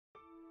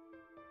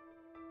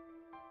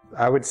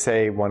I would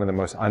say one of the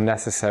most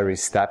unnecessary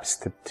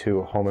steps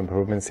to home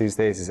improvements these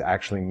days is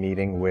actually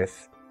meeting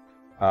with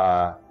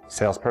a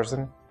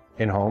salesperson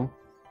in home.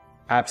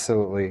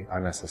 Absolutely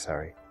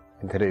unnecessary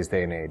in today's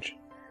day and age.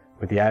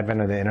 With the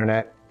advent of the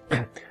internet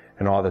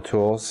and all the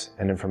tools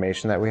and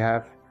information that we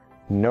have,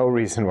 no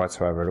reason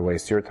whatsoever to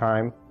waste your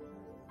time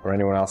or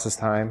anyone else's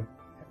time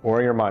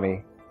or your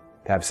money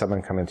to have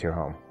someone come into your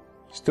home.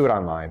 Just do it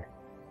online.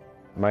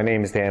 My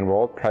name is Dan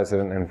Wold,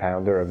 president and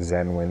founder of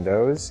Zen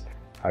Windows.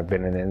 I've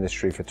been in the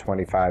industry for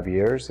 25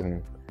 years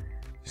and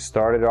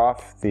started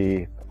off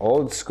the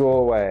old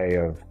school way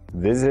of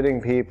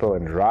visiting people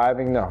and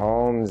driving to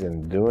homes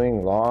and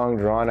doing long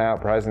drawn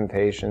out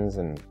presentations,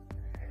 and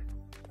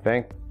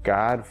thank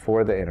God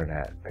for the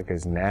internet,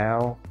 because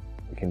now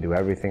you can do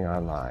everything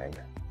online,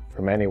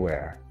 from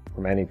anywhere,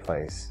 from any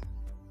place,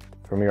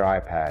 from your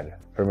iPad,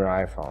 from your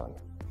iPhone.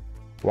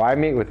 Why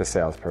meet with a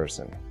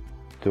salesperson?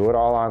 Do it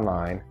all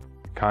online,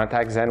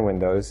 contact Zen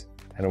Windows,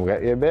 and we'll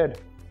get you a bid.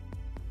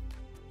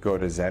 Go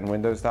to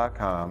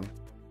zenwindows.com,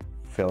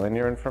 fill in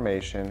your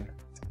information,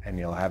 and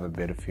you'll have a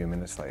bid a few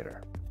minutes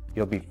later.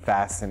 You'll be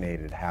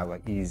fascinated how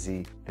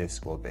easy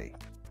this will be.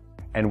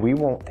 And we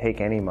won't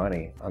take any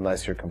money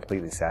unless you're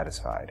completely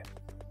satisfied.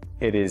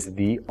 It is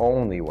the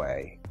only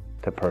way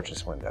to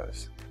purchase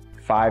windows.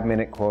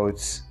 5-minute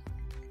quotes,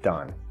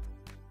 done.